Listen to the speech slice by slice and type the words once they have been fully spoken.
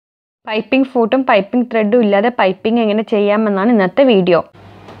Piping ഫൂട്ടും piping ത്രെഡും ഇല്ലാതെ piping എങ്ങനെ ചെയ്യാമെന്നാണ് ഇന്നത്തെ video.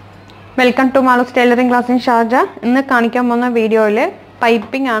 Welcome to മാലൂസ് tailoring class in Sharjah. ഇന്ന് കാണിക്കാൻ പോകുന്ന വീഡിയോയിൽ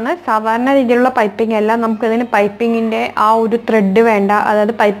പൈപ്പിംഗ് ആണ്. സാധാരണ രീതിയിലുള്ള പൈപ്പിംഗ് അല്ല. നമുക്കിതിന് പൈപ്പിങ്ങിൻ്റെ ആ ഒരു ത്രെഡ് വേണ്ട,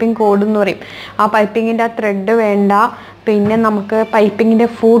 അതായത് പൈപ്പിംഗ് കോഡ് എന്ന് പറയും. ആ പൈപ്പിങ്ങിൻ്റെ ആ ത്രെഡ് വേണ്ട. പിന്നെ നമുക്ക് പൈപ്പിങ്ങിൻ്റെ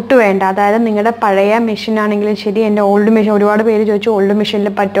ഫൂട്ട് വേണ്ട. അതായത് നിങ്ങളുടെ പഴയ മെഷീൻ ആണെങ്കിലും ശരി, എൻ്റെ ഓൾഡ് മെഷീൻ, ഒരുപാട് പേര് ചോദിച്ചു ഓൾഡ് മെഷീനിൽ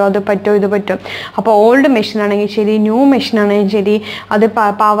പറ്റുമോ, അത് പറ്റുമോ, ഇത് പറ്റും. അപ്പോൾ ഓൾഡ് മെഷീൻ ആണെങ്കിൽ ശരി, ന്യൂ മെഷീൻ ആണെങ്കിൽ ശരി, അത്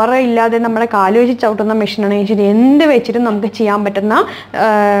പവർ ഇല്ലാതെ നമ്മുടെ കാല് വെച്ച് ചവിട്ടുന്ന മെഷീൻ ആണെങ്കിൽ ശരി, എന്ത് വെച്ചിട്ടും നമുക്ക് ചെയ്യാൻ പറ്റുന്ന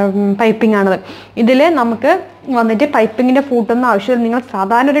പൈപ്പിംഗ് ആണത്. ഇതിൽ നമുക്ക് വന്നിട്ട് പൈപ്പിങ്ങിൻ്റെ ഫൂട്ടൊന്നും ആവശ്യമില്ല. നിങ്ങൾ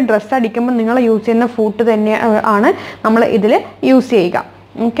സാധാരണ ഒരു ഡ്രസ്സ് അടിക്കുമ്പോൾ നിങ്ങൾ യൂസ് ചെയ്യുന്ന ഫൂട്ട് തന്നെ ആണ് നമ്മൾ ഇതിൽ യൂസ് ചെയ്യുക.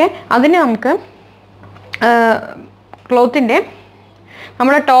 ഓക്കെ, അതിന് നമുക്ക് ക്ലോത്തിൻ്റെ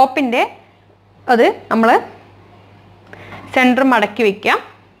നമ്മുടെ ടോപ്പിൻ്റെ അത് നമ്മൾ സെൻറ്റർ മടക്കി വയ്ക്കാം.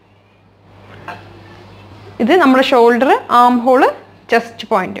 ഇത് നമ്മുടെ ഷോൾഡർ, ആം ഹോള്, ചെസ്റ്റ്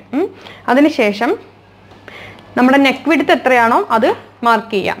പോയിന്റ്. അതിനുശേഷം നമ്മുടെ നെക്ക് വിഡ്ത്ത് എത്രയാണോ അത്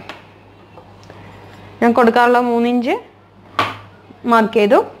മാർക്ക് ചെയ്യാം. ഞാൻ കൊടുക്കാറുള്ള 3 ഇഞ്ച് മാർക്ക്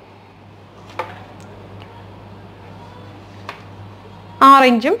ചെയ്തു.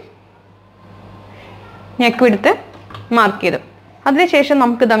 6 ഇഞ്ചും നെക്ക് വിഡ്ത്ത് മാർക്ക് ചെയ്തു. അതിനുശേഷം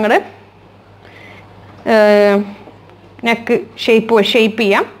നമുക്കിത് അങ്ങോട്ട് നെക്ക് ഷേപ്പ്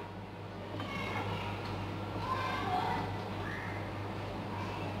ചെയ്യാം.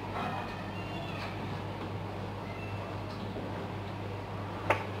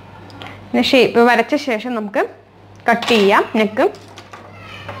 പിന്നെ ഷേപ്പ് വരച്ച ശേഷം നമുക്ക് കട്ട് ചെയ്യാം. നെക്ക്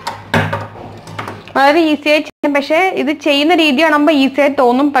വളരെ ഈസിയായി ചെയ്യാം. പക്ഷേ ഇത് ചെയ്യുന്ന രീതി കാണുമ്പോൾ ഈസിയായി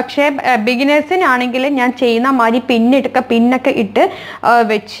തോന്നും. പക്ഷേ ബിഗിനേഴ്സിനാണെങ്കിൽ ഞാൻ ചെയ്യുന്ന മാതിരി പിന്നൊക്കെ ഇട്ട്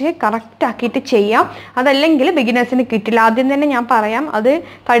വെച്ച് കറക്റ്റ് ആക്കിയിട്ട് ചെയ്യാം. അതല്ലെങ്കിൽ ബിഗിനേഴ്സിന് കിട്ടില്ല. ആദ്യം തന്നെ ഞാൻ പറയാം, അത്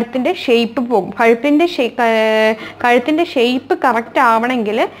കഴുത്തിൻ്റെ ഷേപ്പ് പോകും. കഴുത്തിൻ്റെ ഷേപ്പ് കറക്റ്റ്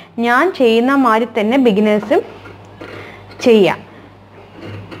ആവണമെങ്കിൽ ഞാൻ ചെയ്യുന്ന മാതിരി തന്നെ ബിഗിനേഴ്സ് ചെയ്യാം.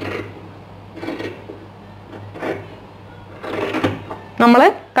 നമ്മൾ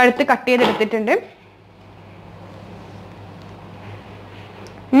കഴുത്ത് കട്ട് ചെയ്തെടുത്തിട്ടുണ്ട്.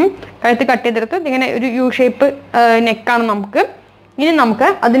 കഴുത്ത് കട്ട് ചെയ്തെടുത്ത് ഇങ്ങനെ ഒരു യു ഷേപ്പ് നെക്കാണ് നമുക്ക്. ഇനി നമുക്ക്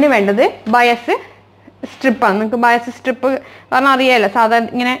അതിന് വേണ്ടത് ബയസ് സ്ട്രിപ്പാണ്. നിങ്ങൾക്ക് ബയസ് സ്ട്രിപ്പ് പറഞ്ഞാൽ അറിയാമല്ലോ, സാധാരണ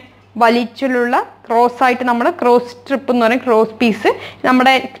ഇങ്ങനെ വലിച്ചിലുള്ള ക്രോസായിട്ട് നമ്മൾ ക്രോസ് സ്ട്രിപ്പ് എന്ന് പറയും. ക്രോസ് പീസ്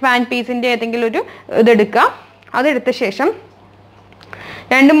നമ്മുടെ പാൻ പീസിൻ്റെ ഏതെങ്കിലും ഒരു ഇതെടുക്കുക. അതെടുത്ത ശേഷം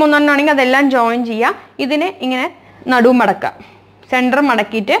 2-3 എണ്ണം ആണെങ്കിൽ അതെല്ലാം ജോയിൻ ചെയ്യുക. ഇതിനെ ഇങ്ങനെ നടുവ് മടക്കുക. സെൻറ്റർ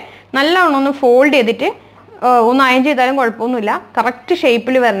മടക്കിയിട്ട് നല്ലവണ്ണം ഒന്ന് ഫോൾഡ് ചെയ്തിട്ട് ഒന്ന് അയൺ ചെയ്താലും കുഴപ്പമൊന്നുമില്ല. കറക്റ്റ്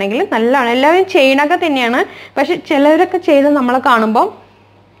ഷേപ്പിൽ വരണമെങ്കിൽ നല്ലതാണ്. എല്ലാവരും ചെയ്യണൊക്കെ തന്നെയാണ്. പക്ഷെ ചിലവരൊക്കെ ചെയ്ത് നമ്മളെ കാണുമ്പോൾ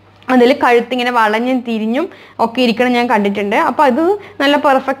അതിൽ കഴുത്തിങ്ങനെ വളഞ്ഞും തിരിഞ്ഞും ഒക്കെ ഇരിക്കണം ഞാൻ കണ്ടിട്ടുണ്ട്. അപ്പോൾ അത് നല്ല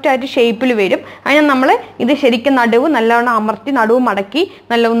പെർഫെക്റ്റ് ആയിട്ട് ഷേപ്പിൽ വരും. അതിന് നമ്മൾ ഇത് ശരിക്കും നടുവ് നല്ലവണ്ണം അമർത്തി നടുവ് മടക്കി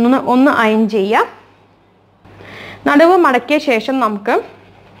നല്ല ഒന്ന് അയൺ ചെയ്യുക. നടുവ് മടക്കിയ ശേഷം നമുക്ക്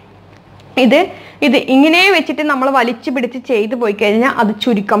ഇത് ഇങ്ങനെ വെച്ചിട്ട് നമ്മൾ വലിച്ചു പിടിച്ച് ചെയ്ത് പോയി കഴിഞ്ഞാൽ അത്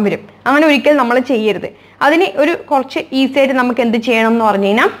ചുരുക്കം വരും. അങ്ങനെ ഒരിക്കലും നമ്മൾ ചെയ്യരുത്. അതിന് കുറച്ച് ഈസി ആയിട്ട് നമുക്ക് എന്ത് ചെയ്യണം എന്ന് പറഞ്ഞു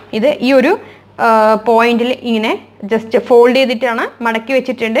കഴിഞ്ഞാൽ, ഇത് ഈ ഒരു പോയിന്റിൽ ഇങ്ങനെ ജസ്റ്റ് ഫോൾഡ് ചെയ്തിട്ടാണ് മടക്കി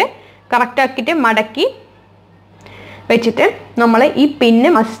വെച്ചിട്ടുണ്ട്. കറക്റ്റ് ആക്കിയിട്ട് മടക്കി വെച്ചിട്ട് നമ്മൾ ഈ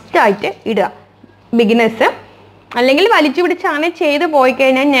പിന്ന് മസ്റ്റായിട്ട് ഇടുക. ബിഗിനേഴ്സ് അല്ലെങ്കിൽ വലിച്ചു പിടിച്ച് അങ്ങനെ ചെയ്ത് പോയി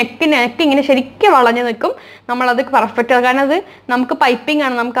കഴിഞ്ഞാൽ നെക്ക് ഇങ്ങനെ ശരിക്കും വളഞ്ഞു നിൽക്കും. നമ്മളത് പെർഫെക്റ്റ് ആണ്. കാരണം അത് നമുക്ക് പൈപ്പിംഗ്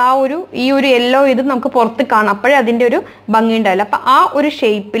ആണ്. നമുക്ക് ഈ ഒരു യെല്ലോ ഇത് നമുക്ക് പുറത്ത് കാണാം. അപ്പോഴേ അതിൻ്റെ ഒരു ഭംഗി ഉണ്ടാവില്ല. അപ്പം ആ ഒരു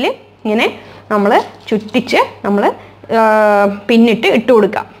ഷേപ്പിൽ ഇങ്ങനെ നമ്മൾ ചുറ്റിച്ച് നമ്മൾ പിന്നിട്ട് ഇട്ട്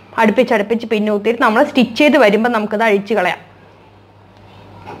കൊടുക്കാം. അടുപ്പിച്ച് പിന്ന് കുത്തിയിട്ട് നമ്മൾ സ്റ്റിച്ച് ചെയ്ത് വരുമ്പോൾ നമുക്കത് അഴിച്ച് കളയാം.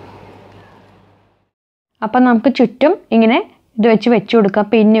 അപ്പം നമുക്ക് ചുറ്റും ഇങ്ങനെ ഇത് വെച്ച് കൊടുക്കാം,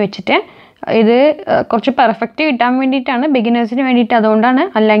 പിന്ന് വെച്ചിട്ട്. ഇത് കുറച്ച് പെർഫെക്റ്റ് കിട്ടാൻ വേണ്ടിയിട്ടാണ്, ബിഗിനേഴ്സിന് വേണ്ടിയിട്ട്. അതുകൊണ്ടാണ്.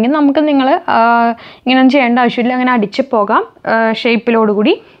 അല്ലെങ്കിൽ നമുക്ക് നിങ്ങൾ ഇങ്ങനെ ചെയ്യേണ്ട ആവശ്യമില്ല. അങ്ങനെ അടിച്ച് പോകാം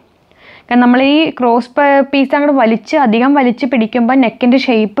ഷേപ്പിലോടുകൂടി. കാരണം നമ്മൾ ഈ ക്രോസ് പീസ് അങ്ങോട്ട് അധികം വലിച്ച് പിടിക്കുമ്പോൾ നെക്കിൻ്റെ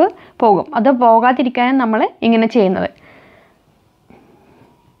ഷേപ്പ് പോകും. അത് പോകാതിരിക്കാനാണ് നമ്മൾ ഇങ്ങനെ ചെയ്യുന്നത്.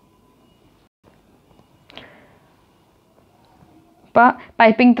 ഇപ്പോൾ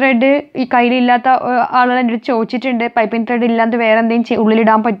പൈപ്പിംഗ് ത്രെഡ് ഈ കയ്യിലില്ലാത്ത ആളുകൾ എൻ്റെ അടുത്ത് ചോദിച്ചിട്ടുണ്ട്, പൈപ്പിംഗ് ത്രെഡ് ഇല്ലാതെ വേറെ എന്തെങ്കിലും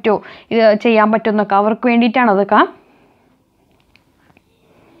ഉള്ളിലിടാൻ പറ്റുമോ, ഇത് ചെയ്യാൻ പറ്റുമോ എന്നൊക്കെ. അവർക്ക് വേണ്ടിയിട്ടാണ് അതൊക്കെ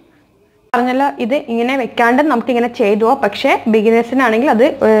പറഞ്ഞല്ലോ. ഇത് ഇങ്ങനെ വെക്കാണ്ട് നമുക്കിങ്ങനെ ചെയ്തു പോവാം. പക്ഷേ ബിഗിനേഴ്സിനാണെങ്കിൽ അത്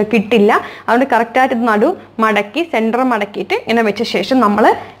കിട്ടില്ല. അതുകൊണ്ട് കറക്റ്റായിട്ട് ഇത് നടു മടക്കി സെൻറ്റർ മടക്കിയിട്ട് ഇങ്ങനെ വെച്ച ശേഷം നമ്മൾ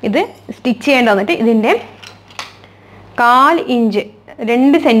ഇത് സ്റ്റിച്ച് ചെയ്യേണ്ടി വന്നിട്ട് ഇതിൻ്റെ 1/4 ഇഞ്ച്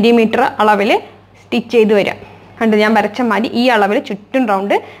 2 സെൻറ്റിമീറ്റർ അളവിൽ സ്റ്റിച്ച് ചെയ്ത് വരാം. കണ്ട് ഞാൻ വരച്ച മാതിരി ഈ അളവിൽ ചുറ്റും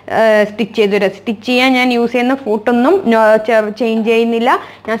റൗണ്ട് സ്റ്റിച്ച് ചെയ്ത് വരിക. സ്റ്റിച്ച് ചെയ്യാൻ ഞാൻ യൂസ് ചെയ്യുന്ന ഫൂട്ടൊന്നും ചേഞ്ച് ചെയ്യുന്നില്ല.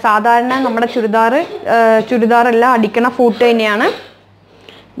 ഞാൻ സാധാരണ നമ്മുടെ ചുരിദാറെല്ലാം അടിക്കണ ഫൂട്ട് തന്നെയാണ്.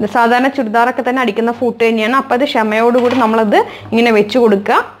 സാധാരണ ചുരിദാറൊക്കെ തന്നെ അടിക്കുന്ന ഫൂട്ട് തന്നെയാണ്. അപ്പോൾ അത് ക്ഷമയോടുകൂടി നമ്മളത് ഇങ്ങനെ വെച്ച്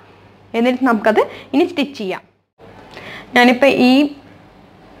കൊടുക്കുക. എന്നിട്ട് നമുക്കത് ഇനി സ്റ്റിച്ച് ചെയ്യാം. ഞാനിപ്പോൾ ഈ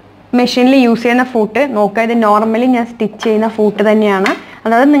മെഷീനിൽ യൂസ് ചെയ്യുന്ന ഫൂട്ട് നോക്കുക, ഇത് നോർമലി ഞാൻ സ്റ്റിച്ച് ചെയ്യുന്ന ഫൂട്ട് തന്നെയാണ്.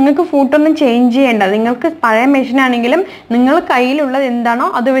 അതായത് നിങ്ങൾക്ക് ഫൂട്ടൊന്നും ചേഞ്ച് ചെയ്യേണ്ട, നിങ്ങൾക്ക് പഴയ മെഷീനാണെങ്കിലും നിങ്ങൾ കയ്യിലുള്ളത് എന്താണോ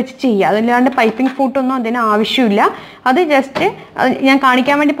അത് വെച്ച് ചെയ്യുക. അതല്ലാണ്ട് പൈപ്പിംഗ് ഫൂട്ടൊന്നും അതിന് ആവശ്യമില്ല. അത് ജസ്റ്റ് ഞാൻ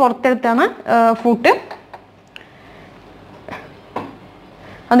കാണിക്കാൻ വേണ്ടി പുറത്തെടുത്താണ് ഫൂട്ട്.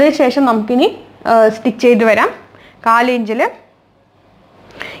 അതിനുശേഷം നമുക്കിനി സ്റ്റിച്ച് ചെയ്ത് വരാം. 4 ഇഞ്ചിൽ.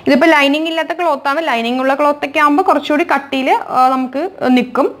 ഇതിപ്പോൾ ലൈനിങ് ഇല്ലാത്ത ക്ലോത്താണ്. ലൈനിങ് ഉള്ള ക്ലോത്തൊക്കെ ആകുമ്പോൾ കുറച്ചുകൂടി കട്ടിയിൽ നമുക്ക്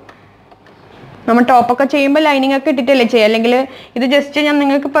നിൽക്കും. നമ്മൾ ടോപ്പൊക്കെ ചെയ്യുമ്പോൾ ലൈനിങ് ഒക്കെ ഇട്ടിട്ടല്ലേ ചെയ്യുക. അല്ലെങ്കിൽ ഇത് ജസ്റ്റ് ഞാൻ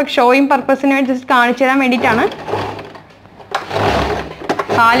നിങ്ങൾക്ക് ഇപ്പോൾ ഷോയിങ് പർപ്പസിന് വേണ്ടി ജസ്റ്റ് കാണിച്ചു തരാൻ വേണ്ടിയിട്ടാണ്.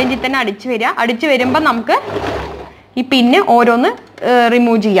 4 ഇഞ്ചിൽ തന്നെ അടിച്ച് വരിക. അടിച്ച് വരുമ്പോൾ നമുക്ക് ഈ പിന്നെ ഓരോന്ന്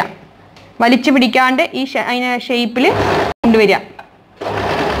റിമൂവ് ചെയ്യാം. വലിച്ചു പിടിക്കാണ്ട് ഈ അതിനെ ഷേപ്പിൽ കൊണ്ടുവരിക.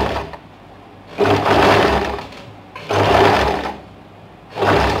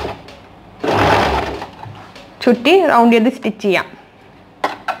 ചുറ്റി റൗണ്ട് ചെയ്ത് സ്റ്റിച്ച് ചെയ്യാം.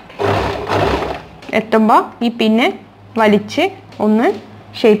 എത്തുമ്പോൾ ഈ പിന്നെ വലിച്ച് ഒന്ന്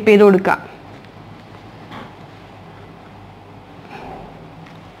ഷേപ്പ് ചെയ്ത് കൊടുക്കുക.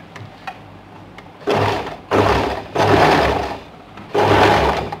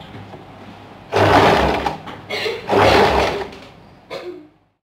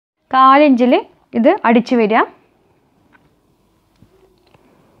 കാലിഞ്ചിൽ ഇത് അടിച്ചു വരിക.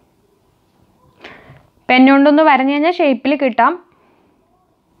 പെന്നുകൊണ്ടൊന്ന് വരഞ്ഞു കഴിഞ്ഞാൽ ഷേപ്പിൽ കിട്ടാം.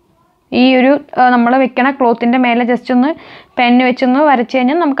 ഈ ഒരു നമ്മൾ വെക്കണ ക്ലോത്തിൻ്റെ മേലെ ജസ്റ്റ് ഒന്ന് പെന്ന് വെച്ചൊന്ന് വരച്ച്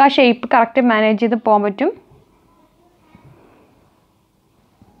കഴിഞ്ഞാൽ നമുക്ക് ആ ഷേപ്പ് കറക്റ്റ് മാനേജ് ചെയ്ത് പോകാൻ പറ്റും.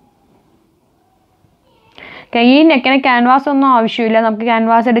 ഈ നെക്കിന് ക്യാൻവാസ് ഒന്നും ആവശ്യമില്ല. നമുക്ക്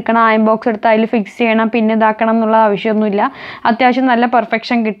ക്യാൻവാസ് എടുക്കണം, അയൺ ബോക്സ് എടുത്ത് അതിൽ ഫിക്സ് ചെയ്യണം, പിന്നെ ഇതാക്കണം എന്നുള്ള ആവശ്യമൊന്നുമില്ല. അത്യാവശ്യം നല്ല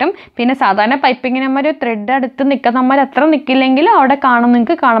പെർഫെക്ഷൻ കിട്ടും. പിന്നെ സാധാരണ പൈപ്പിങ്ങിനമ്മ ഒരു ത്രെഡ് അടുത്ത് നിൽക്കാൻ നമ്മൾ എത്ര നിൽക്കില്ലെങ്കിൽ അവിടെ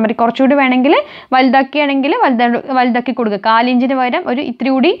നിങ്ങൾക്ക് കാണാൻ പറ്റും. കുറച്ചുകൂടി വേണമെങ്കിൽ വലുതാക്കിയാണെങ്കിൽ വലുതാക്കി കൊടുക്കുക. 4 ഇഞ്ചിന് പകരം ഒരു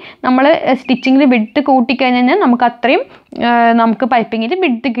ഇത്തിരി കൂടി നമ്മൾ സ്റ്റിച്ചിങ്ങിൽ വിഡ്ത്ത് കൂട്ടിക്കഴിഞ്ഞാൽ നമുക്ക് അത്രയും നമുക്ക് പൈപ്പിങ്ങിൽ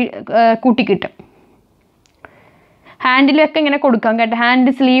വിഡ്ത്ത് കൂട്ടി കിട്ടും. ഹാൻഡിലൊക്കെ ഇങ്ങനെ കൊടുക്കാം കേട്ടോ.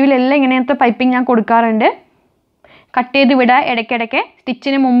 ഹാൻഡ് സ്ലീവിലെല്ലാം ഇങ്ങനത്തെ പൈപ്പിംഗ് ഞാൻ കൊടുക്കാറുണ്ട്. കട്ട് ചെയ്ത് വിടുക. ഇടയ്ക്കിടയ്ക്ക്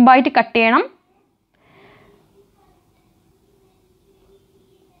സ്റ്റിച്ചിന് മുമ്പായിട്ട് കട്ട് ചെയ്യണം.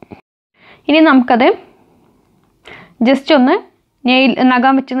 ഇനി നമുക്കത് ജസ്റ്റ് ഒന്ന്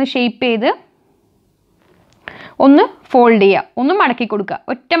നഖം വെച്ചൊന്ന് ഷേപ്പ് ചെയ്ത് ഒന്ന് ഫോൾഡ് ചെയ്യുക. ഒന്ന് മടക്കി കൊടുക്കുക.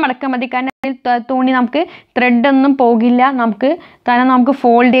 ഒറ്റ മടക്കം മതി. കാരണം തുണി നമുക്ക് ത്രെഡൊന്നും പോകില്ല. കാരണം നമുക്ക്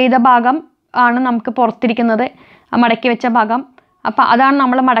ഫോൾഡ് ചെയ്ത ഭാഗം ആണ് നമുക്ക് പുറത്തിരിക്കുന്നത്, മടക്കി വെച്ച ഭാഗം. അപ്പം അതാണ്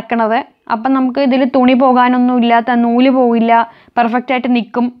നമ്മൾ മടക്കണത്. അപ്പം നമുക്ക് ഇതിൽ തുണി പോകാനൊന്നും ഇല്ലാത്ത, നൂല് പോകില്ല, പെർഫെക്റ്റായിട്ട്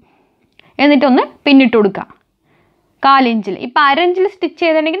നിൽക്കും. എന്നിട്ടൊന്ന് പിന്നിട്ട് കൊടുക്കുക 4 ഇഞ്ചിൽ. ഇപ്പം 1/2 ഇഞ്ചിൽ സ്റ്റിച്ച്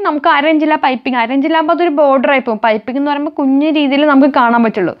ചെയ്തിട്ടുണ്ടെങ്കിൽ നമുക്ക് 1/2 ഇഞ്ചില പൈപ്പിംഗ്. 1/2 ഇഞ്ചിലാകുമ്പോൾ അതൊരു ബോർഡറായി പോകും. പൈപ്പിംഗ് എന്ന് പറയുമ്പോൾ കുഞ്ഞു രീതിയിൽ നമുക്ക് കാണാൻ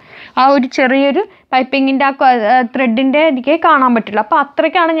പറ്റുള്ളൂ. ആ ഒരു ചെറിയൊരു പൈപ്പിങ്ങിൻ്റെ ആ ത്രെഡിൻ്റെ എനിക്ക് കാണാൻ പറ്റുള്ളൂ. അപ്പോൾ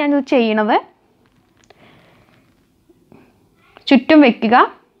അത്രയ്ക്കാണ് ഞാനിത് ചെയ്യണത്. ചുറ്റും വെക്കുക.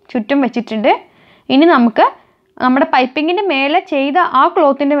 ചുറ്റും വെച്ചിട്ടുണ്ട്. ഇനി നമുക്ക് നമ്മുടെ പൈപ്പിങ്ങിൻ്റെ മേലെ ചെയ്ത ആ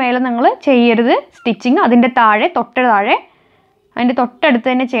ക്ലോത്തിൻ്റെ മേലെ നിങ്ങൾ ചെയ്യരുത് സ്റ്റിച്ചിങ്. അതിൻ്റെ താഴെ അതിൻ്റെ തൊട്ടടുത്ത്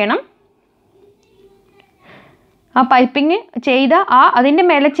തന്നെ ചെയ്യണം. ആ പൈപ്പിങ് ചെയ്ത അതിൻ്റെ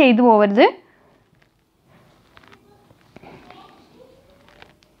മേലെ ചെയ്തു പോകരുത്.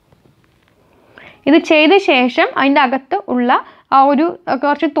 ഇത് ചെയ്ത ശേഷം അതിൻ്റെ അകത്ത് ഉള്ള ആ ഒരു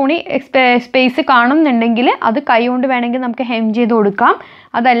കുറച്ച് തുണി സ്പേസ് കാണുന്നുണ്ടെങ്കിൽ അത് കൈ കൊണ്ട് വേണമെങ്കിൽ നമുക്ക് ഹെം ചെയ്ത് കൊടുക്കാം.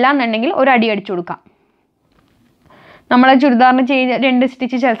 അതല്ല എന്നുണ്ടെങ്കിൽ ഒരു അടി അടിച്ചു കൊടുക്കാം. നമ്മൾ ചുരിദാറിന് 2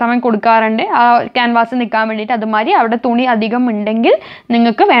 സ്റ്റിച്ച് ചില സമയം കൊടുക്കാറുണ്ട് ആ ക്യാൻവാസ് നിൽക്കാൻ വേണ്ടിയിട്ട്. അതുമാതിരി അവിടെ തുണി അധികം ഉണ്ടെങ്കിൽ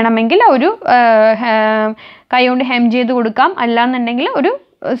നിങ്ങൾക്ക് വേണമെങ്കിൽ ഒരു കൈ കൊണ്ട് ഹെം ചെയ്ത് കൊടുക്കാം. അല്ലാന്നുണ്ടെങ്കിൽ ഒരു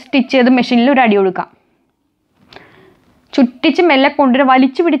സ്റ്റിച്ച് ചെയ്ത് മെഷീനിൽ ഒരു അടി കൊടുക്കാം. ചുറ്റിച്ച് മെല്ലെ കൊണ്ടുവരും.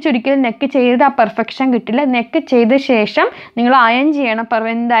 വലിച്ചു പിടിച്ചൊരിക്കലും നെക്ക് ചെയ്ത് ആ പെർഫെക്ഷൻ കിട്ടില്ല. നെക്ക് ചെയ്ത ശേഷം നിങ്ങൾ അയൺ ചെയ്യണം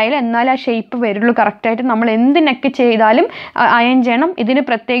എന്തായാലും. എന്നാലും ആ ഷേപ്പ് വരുള്ളൂ കറക്റ്റായിട്ട്. നമ്മൾ എന്ത് നെക്ക് ചെയ്താലും അയൺ ചെയ്യണം. ഇതിന്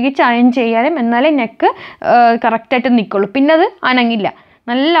പ്രത്യേകിച്ച് അയൺ ചെയ്യാനും എന്നാലേ നെക്ക് കറക്റ്റായിട്ട് നിൽക്കുള്ളൂ. പിന്നെ അത് അനങ്ങില്ല.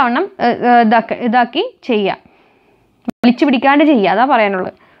 നല്ലവണ്ണം ഇതാക്കി ചെയ്യുക. വലിച്ചു പിടിക്കാണ്ട് ചെയ്യുക. അതാ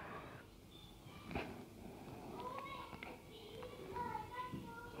പറയാനുള്ളത്.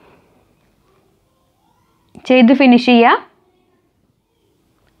 ചെയ്ത് ഫിനിഷ് ചെയ്യുക.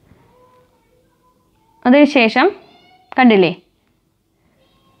 അതിനുശേഷം കണ്ടില്ലേ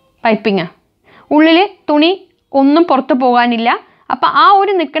പൈപ്പിങ്. ഉള്ളിൽ തുണി ഒന്നും പുറത്ത് പോകാനില്ല. അപ്പം ആ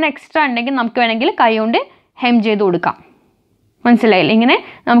ഒരു നിൽക്കുന്ന എക്സ്ട്രാ ഉണ്ടെങ്കിൽ നമുക്ക് വേണമെങ്കിൽ കൈ കൊണ്ട് ഹെം ചെയ്ത് കൊടുക്കാം. മനസ്സിലായില്ലേ? ഇങ്ങനെ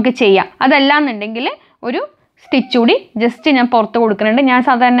നമുക്ക് ചെയ്യാം. അതല്ലാന്നുണ്ടെങ്കിൽ ഒരു സ്റ്റിച്ച് കൂടി ജസ്റ്റ് ഞാൻ പുറത്ത് കൊടുക്കുന്നുണ്ട്. ഞാൻ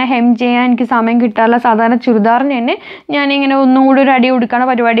സാധാരണ ഹെം ചെയ്യാൻ എനിക്ക് സമയം കിട്ടാറില്ല. സാധാരണ ചുരിദാറിന് തന്നെ ഞാനിങ്ങനെ ഒന്നും കൂടി ഒരു അടി കൊടുക്കുന്ന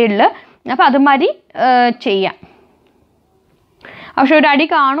പരിപാടിയുള്ളു. അപ്പോൾ അതുമാതിരി ചെയ്യാം. പക്ഷെ ഒരു അടി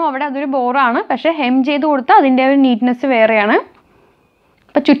കാണും അവിടെ, അതൊരു ബോറാണ്. പക്ഷേ ഹെം ചെയ്ത് കൊടുത്താൽ അതിൻ്റെ ഒരു നീറ്റ്നെസ് വേറെയാണ്.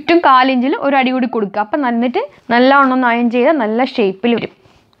 അപ്പോൾ ചുറ്റും 4 ഇഞ്ചിൽ ഒരു അടി കൂടി കൊടുക്കുക. അപ്പം നന്നിട്ട് നല്ലവണ്ണം അയൺ ചെയ്താൽ നല്ല ഷേപ്പിൽ വരും.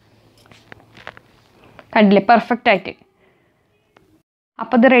 കണ്ടില്ലേ, പെർഫെക്റ്റ് ആയിട്ട്.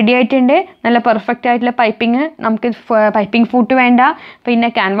 അപ്പോൾ ഇത് റെഡി ആയിട്ടുണ്ട്. നല്ല പെർഫെക്റ്റ് ആയിട്ടുള്ള പൈപ്പിങ്. നമുക്ക് പൈപ്പിംഗ് ഫൂട്ട് വേണ്ട, പിന്നെ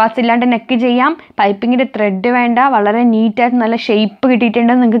ക്യാൻവാസ് ഇല്ലാണ്ട് നെക്ക് ചെയ്യാം. പൈപ്പിങ്ങിൻ്റെ ത്രെഡ് വേണ്ട. വളരെ നീറ്റായിട്ട് നല്ല ഷേപ്പ്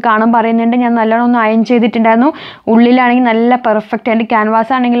കിട്ടിയിട്ടുണ്ട്. നിങ്ങൾക്ക് കാണാൻ പറയുന്നുണ്ട്. ഞാൻ നല്ലോണം ഒന്ന് അയൺ ചെയ്തിട്ടുണ്ടായിരുന്നു. ഉള്ളിലാണെങ്കിൽ നല്ല പെർഫെക്റ്റ് ആയിട്ട്.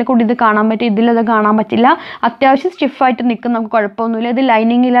 ക്യാൻവാസ് ആണെങ്കിൽ കൂടി ഇത് കാണാൻ പറ്റും, ഇതിലത് കാണാൻ പറ്റില്ല. അത്യാവശ്യം സ്റ്റിഫായിട്ട് നിൽക്കും, നമുക്ക് കുഴപ്പമൊന്നുമില്ല. ഇത്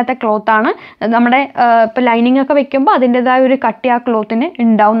ലൈനിങ് ഇല്ലാത്ത ക്ലോത്താണ്. നമ്മുടെ ഇപ്പോൾ ലൈനിങ് ഒക്കെ വെക്കുമ്പോൾ അതിൻ്റെതായ ഒരു കട്ടി ആ ക്ലോത്തിന്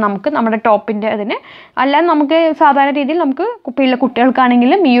ഉണ്ടാവും നമുക്ക്, നമ്മുടെ ടോപ്പിൻ്റെ അതിന്. അല്ലാതെ നമുക്ക് സാധാരണ രീതിയിൽ നമുക്ക് കുട്ടികൾക്കാണെങ്കിലും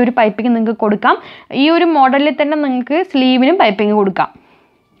ഈ ഒരു പൈപ്പിംഗ് നിങ്ങൾക്ക് കൊടുക്കാം. ഈ ഒരു മോഡലിൽ തന്നെ നിങ്ങൾക്ക് സ്ലീവിനും പൈപ്പിംഗ് കൊടുക്കാം.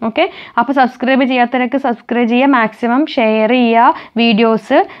 ഓക്കെ, അപ്പോൾ സബ്സ്ക്രൈബ് ചെയ്യാത്തവരൊക്കെ സബ്സ്ക്രൈബ് ചെയ്യുക, മാക്സിമം ഷെയർ ചെയ്യുക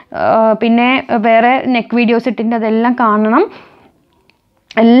വീഡിയോസ്. പിന്നെ വേറെ നെക്ക് വീഡിയോസ് ഇട്ടിട്ടുണ്ട്, അതെല്ലാം കാണണം.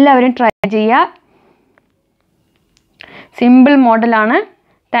 എല്ലാവരും ട്രൈ ചെയ്യുക. സിമ്പിൾ മോഡലാണ്.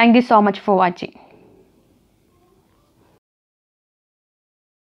 Thank you so much for watching.